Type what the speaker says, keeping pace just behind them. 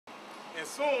And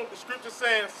soon, the scripture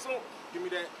saying, soon, give me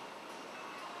that.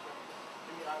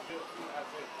 Give me Isaiah 14.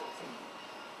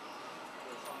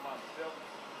 There's something about the devil.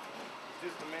 Is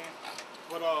this the man?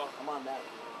 But, I'm on that.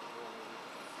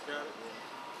 got it?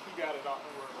 He got it out.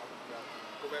 Don't worry about it. Got it.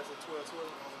 Go back to 12:12.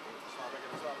 Start back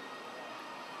at the top.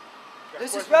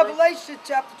 This is Revelation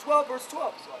chapter 12, verse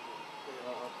 12.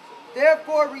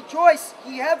 Therefore rejoice,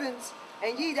 ye heavens,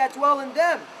 and ye that dwell in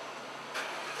them.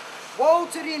 Woe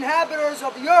to the inhabitants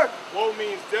of the earth. Woe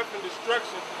means death and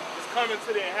destruction is coming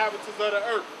to the inhabitants of the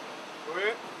earth. Go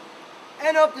ahead.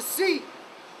 And of the sea.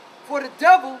 For the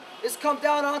devil is come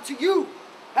down unto you,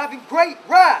 having great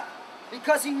wrath,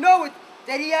 because he knoweth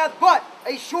that he hath but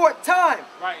a short time.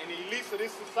 Right, and the elites of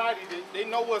this society, they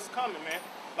know what's coming, man.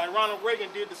 Like Ronald Reagan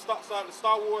did the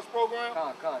Star Wars program.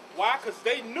 Why? Because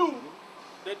they knew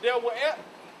that there were,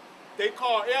 they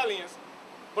call aliens,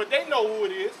 but they know who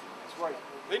it is. That's right.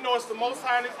 They know it's the Most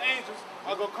High and His angels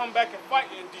are going to come back and fight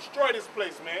and destroy this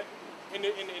place, man. And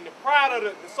the pride of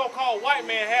the so-called white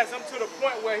man has him to the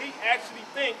point where he actually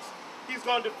thinks he's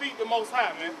going to defeat the Most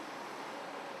High, man.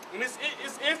 And it's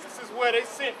instances where they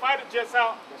sent fighter jets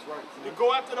out to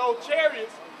go after those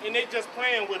chariots, and they just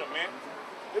playing with them, man.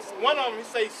 It's one of them, he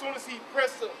say, as soon as he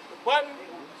pressed the button,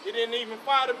 it didn't even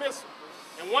fire the missile.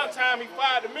 And one time he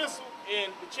fired the missile,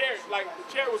 and the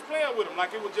chariot was playing with him,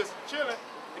 like it was just chilling.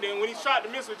 And then when he shot the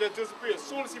missile, it just disappeared as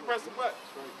soon as he pressed the button.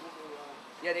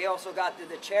 Yeah, they also got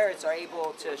the chariots are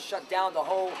able to shut down the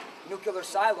whole nuclear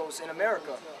silos in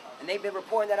America. And they've been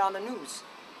reporting that on the news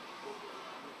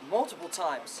multiple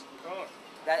times.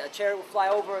 That a chariot will fly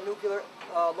over a nuclear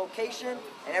location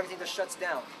and everything just shuts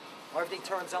down. Or everything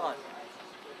turns on.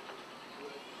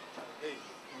 Hey,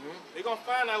 they're going to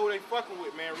find out who they fucking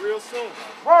with, man, real soon.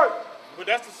 Right. But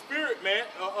that's the spirit, man,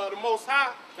 the Most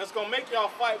High, that's going to make y'all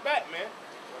fight back, man.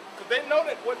 Because they know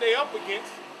that what they up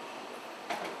against.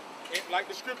 And like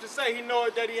the scriptures say, he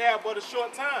knows that he had but a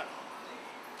short time.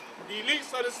 The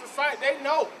elites of the society, they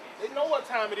know what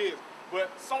time it is. But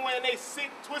somewhere in they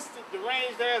sick, twisted,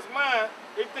 deranged ass mind,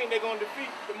 they think they're going to defeat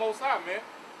the Most High, man.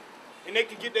 And they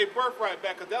can get their birthright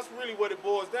back, because that's really what it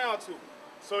boils down to.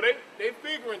 So they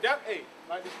figuring that, hey,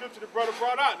 like the scripture the brother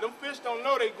brought out, them fish don't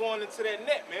know they going into that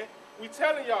net, man. We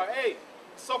telling y'all, hey,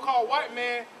 the so-called white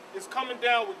man is coming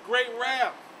down with great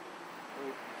wrath.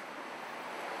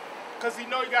 Because he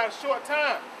know he got a short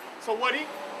time. So one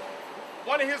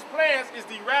of his plans is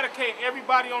to eradicate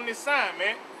everybody on this side,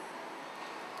 man.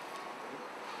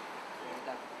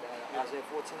 Isaiah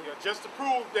 14. Yeah, just to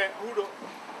prove that who the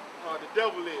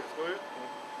devil is. Go ahead.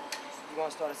 You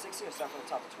want to start at 16 or start from the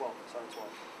top of 12? Start at 12.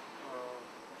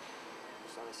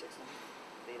 Start at 16.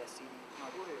 Data CD. No,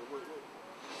 go ahead. Wait.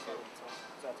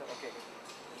 Okay.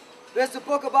 There's the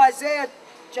book of Isaiah,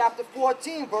 chapter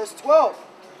 14, verse 12.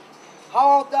 How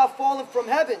art thou fallen from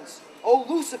heavens, O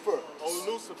Lucifer? O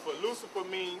Lucifer. Lucifer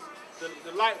means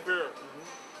the light bearer.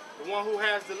 The one who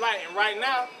has the light. And right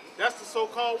now, that's the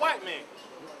so-called white man.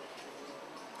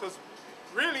 Because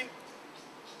really,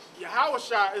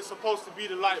 Yahushua is supposed to be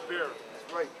the light bearer.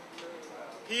 That's right.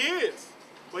 He is.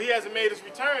 But he hasn't made his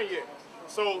return yet.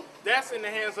 So that's in the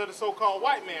hands of the so-called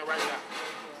white man right now.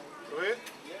 Go ahead.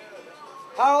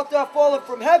 How art thou fallen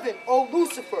from heaven, O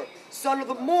Lucifer, son of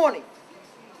the morning?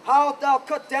 How art thou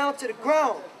cut down to the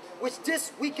ground, which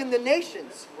didst weaken the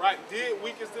nations? Right, did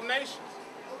weakens the nations.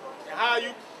 And how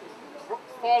you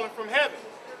fallen from heaven.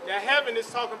 That heaven is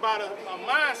talking about a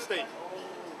mind state.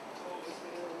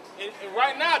 And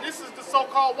right now, this is the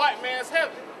so-called white man's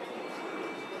heaven.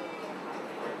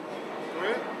 Go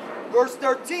ahead. Verse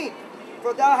 13.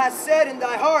 For thou hast said in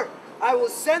thy heart, I will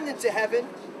ascend into heaven.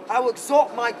 I will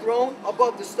exalt my throne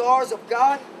above the stars of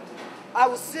God. I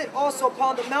will sit also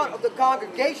upon the mount of the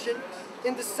congregation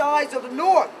in the sides of the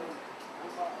north.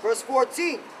 Verse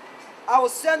 14. I will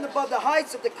ascend above the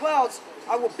heights of the clouds.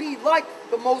 I will be like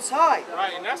the Most High.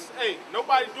 Right, and that's, hey,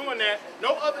 nobody doing that.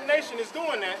 No other nation is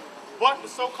doing that but the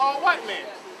so-called white man.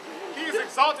 He is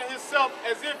exalting himself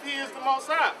as if he is the Most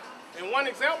High. And one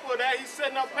example of that, he's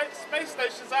setting up space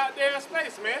stations out there in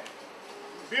space, man.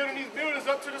 Building these buildings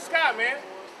up to the sky, man.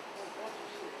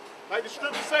 Like the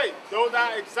scripture say, though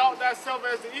thou exalt thyself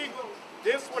as the eagle,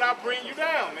 this would I bring you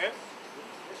down, man.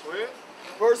 Go ahead.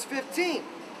 Verse 15.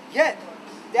 Yet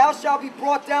thou shalt be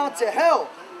brought down to hell,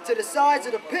 to the sides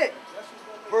of the pit.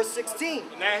 Verse 16.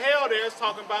 And that hell there is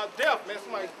talking about death, man.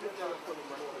 Somebody put that up for the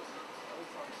brother.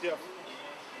 Death.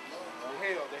 The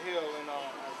hell in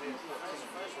Isaiah 14.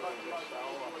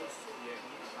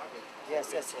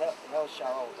 Yes, that's hell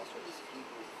Sheol. That's what it's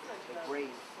Hebrew. The grave.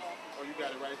 Oh, you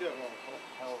got it right there.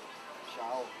 Hell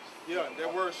Sheol. Yeah,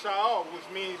 that word Sheol, which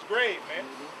means grave, man.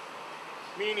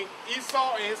 Meaning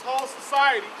Esau and his whole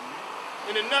society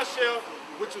in a nutshell,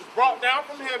 which was brought down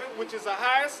from heaven, which is a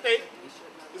higher state,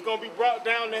 is going to be brought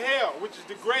down to hell, which is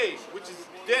the grave, which is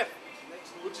death,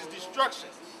 which is destruction.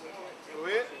 Go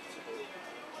ahead.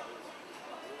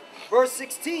 Verse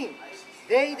 16,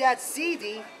 they that see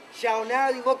thee shall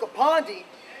narrowly look upon thee.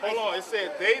 Hold on, it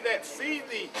said, they that see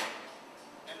thee.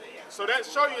 So that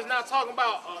show you is not talking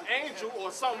about an angel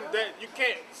or something that you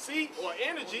can't see or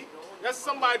energy. That's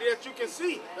somebody that you can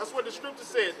see. That's what the scripture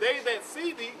said. They that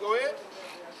see thee, go ahead.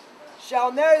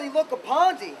 Shall narrowly look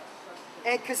upon thee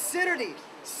and consider thee,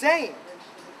 saying,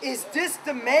 is this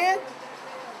the man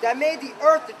that made the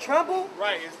earth to tremble?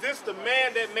 Right, is this the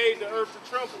man that made the earth to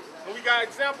tremble? And we got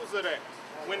examples of that.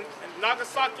 When in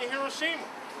Nagasaki and Hiroshima,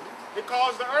 it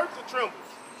caused the earth to tremble.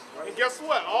 And guess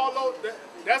what? All those,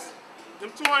 that's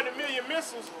them 200 million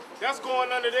missiles, that's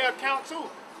going under their account too,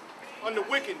 under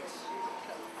wickedness.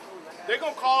 They're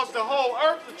going to cause the whole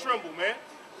earth to tremble, man.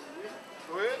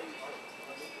 Go ahead.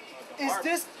 Is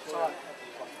this...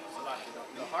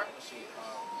 The heart machine,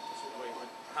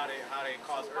 how they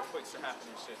cause earthquakes to happen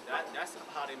and shit. That's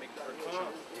how they make the earth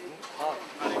tremble.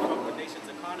 How they crumble nations'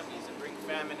 economies and bring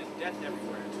famine and death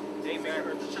everywhere. They make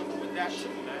the earth tremble with that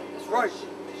shit, man. That's right.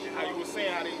 And how you were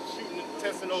saying how they shooting and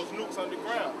testing those nukes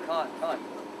underground.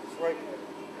 That's right.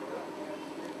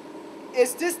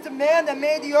 Is this the man that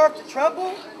made the earth to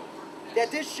tremble? That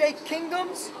did shake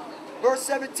kingdoms? Verse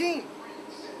 17.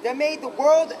 That made the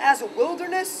world as a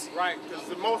wilderness? Right, because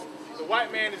the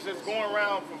white man is just going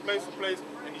around from place to place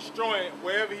and destroying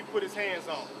wherever he put his hands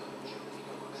on.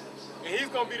 And he's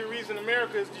going to be the reason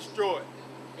America is destroyed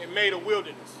and made a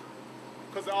wilderness.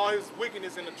 Because of all his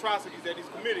wickedness and atrocities that he's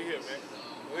committed here, man.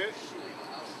 Go ahead.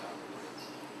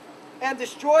 And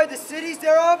destroy the cities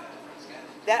thereof,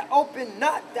 that open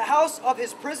not the house of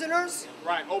his prisoners?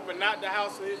 Right, open not the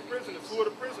house of his prisoners. Who are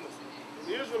the prisoners?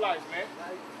 The Israelites, man.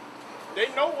 They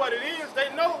know what it is. They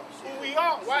know who we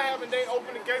are. Why haven't they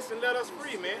opened the gates and let us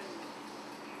free, man?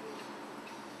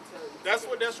 That's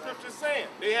what that scripture's saying.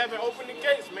 They haven't opened the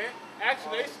gates, man.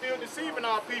 Actually, they still deceiving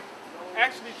our people.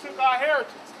 Actually took our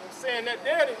heritage, saying that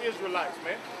they're the Israelites,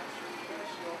 man.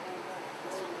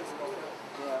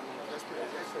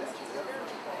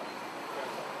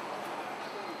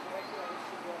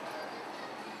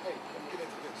 Hey, let me get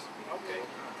into this. Okay.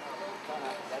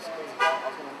 That's crazy. I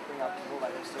was going to bring out the whole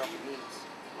like stir up the meetings.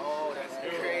 Oh, that's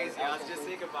crazy. I was just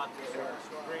thinking about this.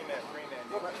 Bring that.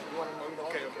 You want to read the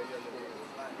whole Okay, thing?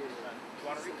 You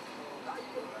want to read?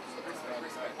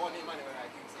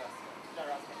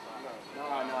 No.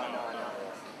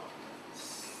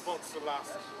 Funk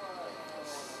Selassie.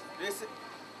 This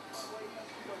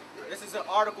is an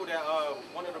article that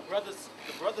one of the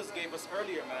brothers gave us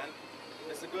earlier, man.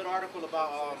 It's a good article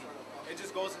about it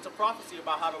just goes into prophecy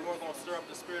about how the Lord gonna stir up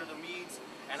the spirit of the Medes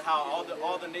and how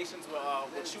all the nations will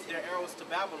shoot their arrows to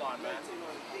Babylon, man.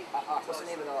 What's the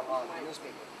name of the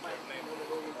newspaper?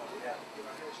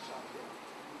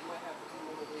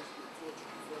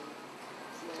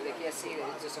 So they can't see it.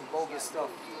 It's just some bogus stuff.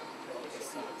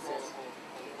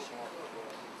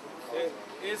 It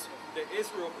is the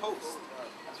Israel Post.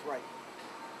 That's right.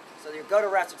 So your gutter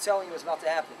rats are telling you what's about to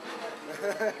happen.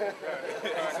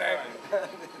 Exactly.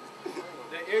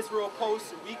 The Israel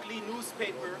Post, weekly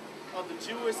newspaper of the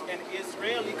Jewish and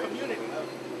Israeli community.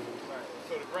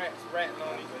 So the rats ratting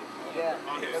on each other. Yeah,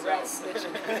 the rats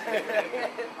snitching.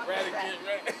 Rat again,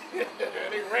 rat.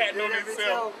 They ratting on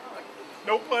themselves.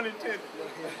 No pun intended.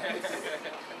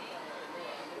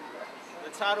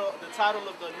 The title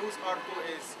of the news article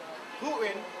is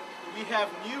Putin, we have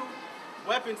new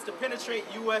weapons to penetrate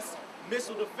U.S.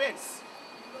 missile defense.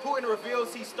 Putin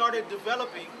reveals he started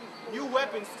developing new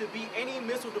weapons to beat any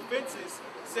missile defenses,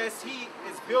 says he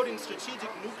is building strategic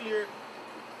nuclear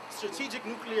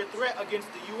threat against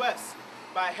the U.S.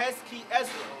 by Hezki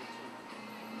Ezra.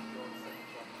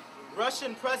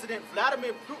 Russian President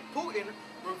Vladimir Putin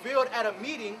revealed at a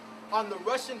meeting on the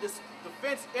Russian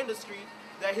defense industry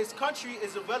that his country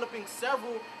is developing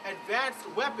several advanced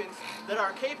weapons that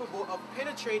are capable of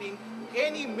penetrating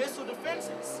any missile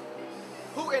defenses.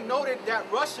 Putin noted that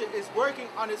Russia is working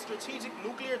on a strategic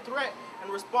nuclear threat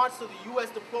in response to the U.S.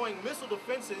 deploying missile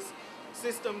defenses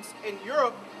systems in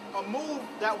Europe, a move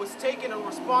that was taken in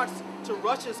response to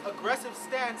Russia's aggressive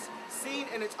stance seen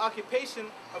in its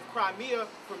occupation of Crimea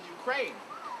from Ukraine.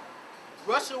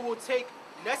 Russia will take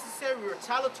necessary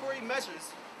retaliatory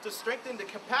measures to strengthen the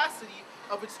capacity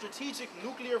of its strategic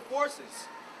nuclear forces.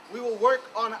 We will work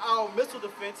on our missile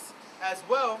defense as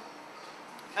well.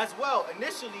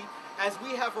 Initially, as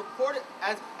we have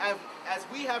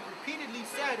repeatedly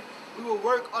said, we will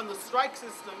work on the strike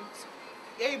systems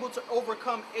able to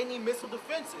overcome any missile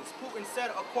defenses, Putin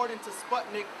said according to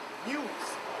Sputnik News.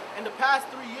 In the past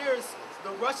 3 years,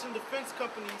 the Russian defense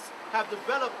companies have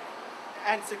developed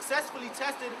and successfully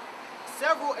tested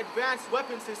several advanced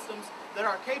weapon systems that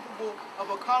are capable of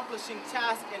accomplishing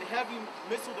tasks in heavy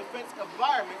missile defense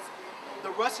environments,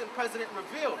 the Russian president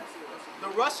revealed. The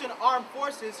Russian armed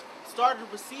forces started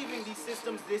receiving these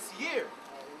systems this year.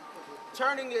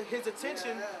 Turning his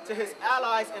attention to his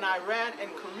allies in Iran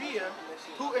and Korea,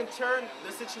 Putin turned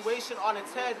the situation on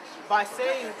its head by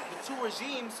saying the two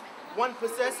regimes, one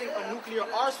possessing a nuclear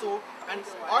arsenal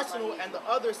and the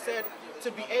other said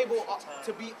to be able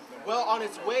to be well on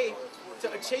its way to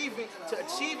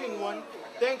achieving one,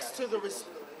 thanks to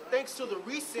the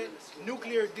recent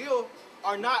nuclear deal,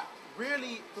 are not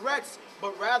really threats,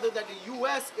 but rather that the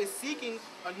U.S. is seeking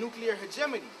a nuclear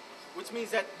hegemony, which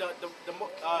means that the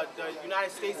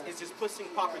United States is just pushing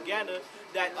propaganda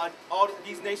that all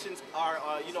these nations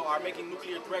are making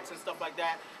nuclear threats and stuff like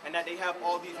that, and that they have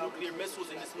all these nuclear missiles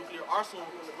in this nuclear arsenal,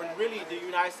 when really the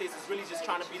United States is really just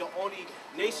trying to be the only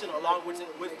nation, along with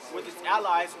its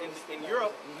allies in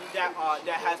Europe, that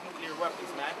has nuclear weapons,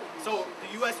 man. So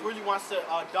the U.S. really wants to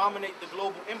dominate the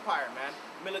global empire, man,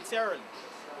 militarily.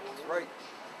 That's right.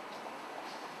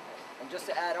 And just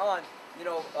to add on,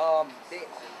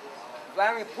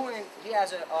 Vladimir Putin, he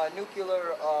has a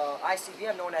nuclear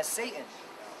ICBM known as Satan.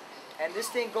 And this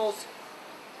thing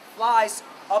flies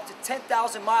up to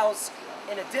 10,000 miles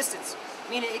in a distance,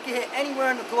 meaning it can hit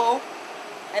anywhere in the globe,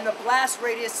 and the blast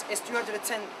radius is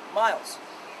 310 miles.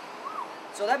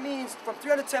 So that means from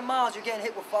 310 miles, you're getting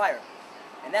hit with fire.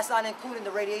 And that's not including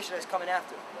the radiation that's coming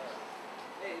after.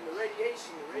 Hey, and the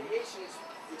radiation is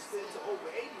extended to over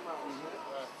 80 miles,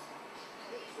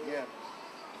 man. Yeah.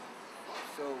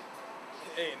 So.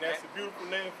 Hey, and that's a beautiful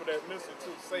name for that missile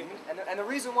too, Satan. And the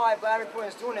reason why Vladimir Putin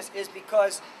is doing this is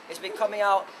because it's been coming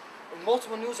out in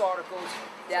multiple news articles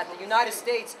that the United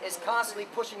States is constantly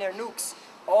pushing their nukes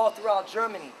all throughout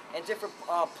Germany and different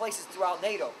places throughout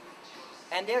NATO.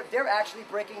 And they're actually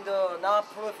breaking the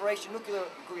non-proliferation nuclear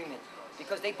agreement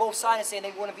because they both signed it saying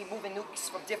they want to be moving nukes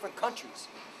from different countries,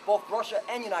 both Russia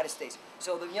and United States.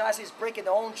 So the United States is breaking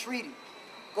their own treaty.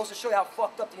 Goes to show you how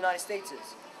fucked up the United States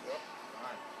is.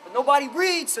 But nobody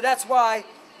reads, so that's why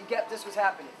you get this was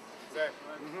happening. Exactly.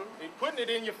 They putting it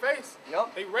in your face.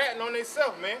 Yep. They ratting on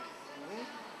themselves, man.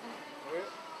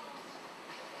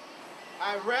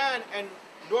 Iran and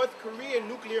North Korean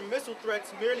nuclear missile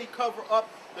threats merely cover up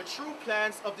the true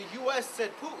plans of the U.S.,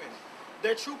 said Putin.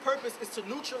 Their true purpose is to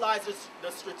neutralize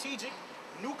the strategic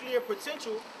nuclear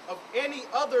potential of any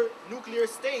other nuclear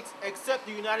states except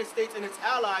the United States and its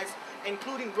allies,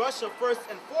 including Russia first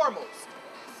and foremost.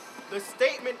 The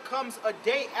statement comes a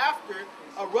day after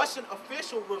a Russian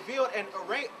official revealed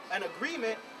an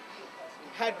agreement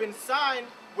had been signed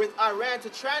with Iran to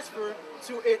transfer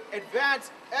to it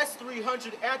advanced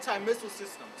S-300 anti-missile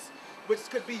systems, which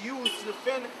could be used to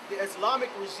defend the Islamic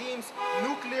regime's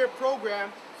nuclear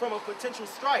program from a potential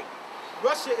strike.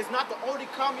 Russia is not the only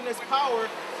communist power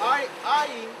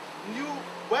eyeing new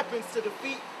weapons to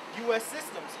defeat U.S.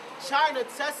 systems. China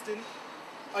tested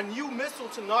a new missile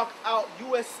to knock out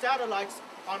U.S. satellites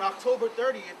on October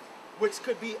 30th, which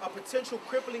could be a potential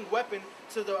crippling weapon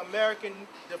to the American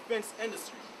defense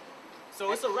industry.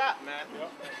 So it's a wrap, man.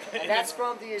 And that's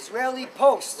from the Israeli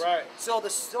Post. Right. So the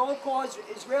so-called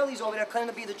Israelis over there claim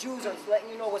to be the Jews are letting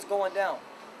you know what's going down.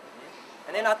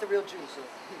 And they're not the real Jews, so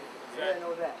you gotta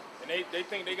know that. And they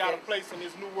think they got a place in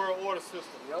this new world order system.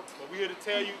 Yep. But we're here to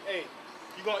tell you, hey,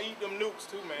 you're going to eat them nukes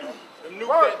too, man. Them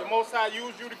nukes that the Most High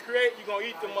used you to create, you're going to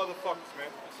eat them motherfuckers, man.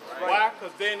 Right. Why?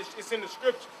 Because then it's in the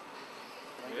scripture.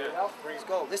 Yeah. Let's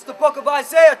go. This is the book of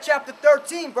Isaiah, chapter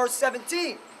 13, verse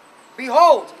 17.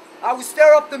 Behold, I will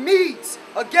stir up the Medes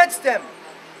against them,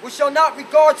 which shall not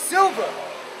regard silver.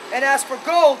 And as for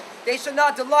gold, they shall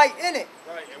not delight in it.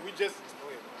 Right, and we just...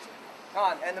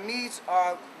 And the Medes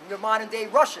are the modern day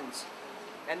Russians.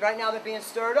 And right now they're being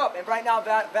stirred up. And right now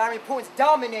Vladimir Putin's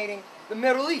dominating the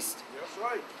Middle East. That's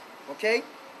right. Okay?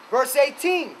 Verse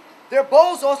 18. Their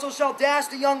bows also shall dash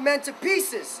the young men to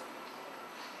pieces.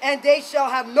 And they shall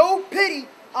have no pity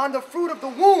on the fruit of the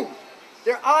womb.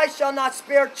 Their eyes shall not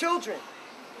spare children.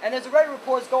 And there's already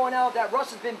reports going out that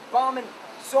Russia's been bombing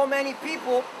so many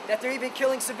people that they're even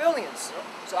killing civilians.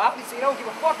 So obviously they don't give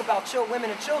a fuck about women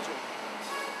and children.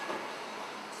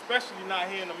 Especially not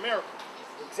here in America.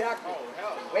 Exactly. Oh,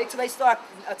 hell no. Wait till they start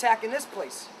attacking this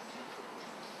place.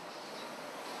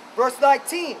 Verse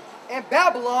 19. And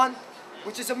Babylon,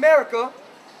 which is America,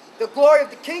 the glory of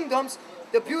the kingdoms,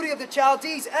 the beauty of the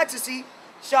Chaldees' ecstasy,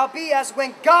 shall be as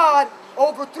when God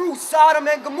overthrew Sodom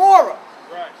and Gomorrah.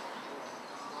 Right.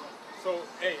 So,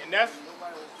 hey, and that's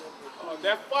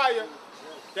that fire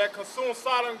that consumed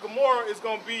Sodom and Gomorrah is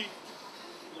going to be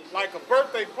like a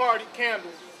birthday party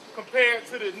candle compared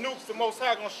to the nukes the Most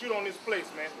High going to shoot on this place,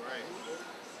 man.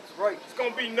 Right. It's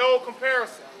going to be no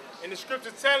comparison. And the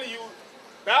scripture telling you,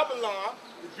 Babylon,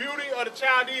 the beauty of the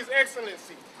Chaldees'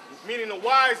 excellency, meaning the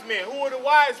wise men. Who are the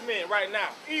wise men right now?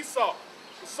 Esau,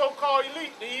 the so-called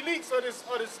elite, the elites of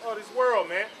this world,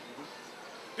 man.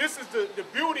 This is the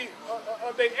beauty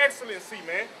of their excellency,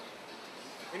 man.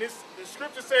 And the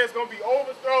scripture says it's going to be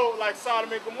overthrown like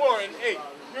Sodom and Gomorrah. And hey,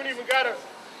 you don't even got to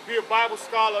be a Bible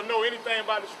scholar or know anything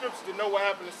about the scriptures to know what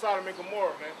happened to Sodom and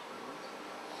Gomorrah, man.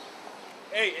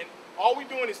 Hey, and all we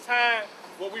doing is tying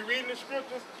what we read in the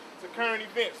scriptures to current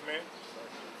events, man.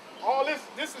 All this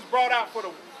is brought out for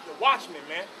the watchmen,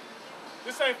 man.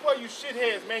 This ain't for you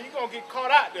shitheads, man. You're going to get caught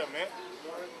out there, man.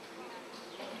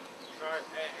 Right,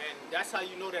 and that's how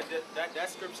you know that that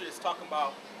scripture is talking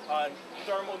about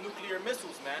thermonuclear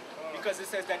missiles, man. Because it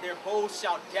says that their bows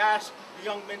shall dash the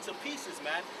young men to pieces,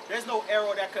 man. There's no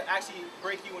arrow that could actually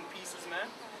break you in pieces, man.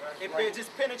 It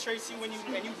just penetrates you and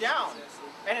you down.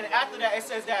 And then after that, it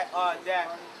says that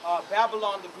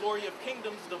Babylon, the glory of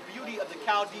kingdoms, the beauty of the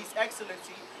Chaldees'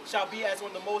 excellency, shall be as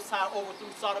when the Most High overthrew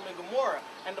Sodom and Gomorrah.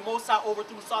 And the Most High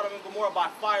overthrew Sodom and Gomorrah by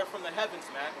fire from the heavens,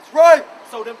 man. That's right.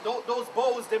 So those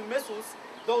bows, them missiles,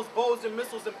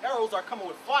 them arrows are coming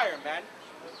with fire, man.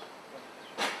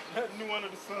 Nothing new under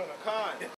the sun. Khan.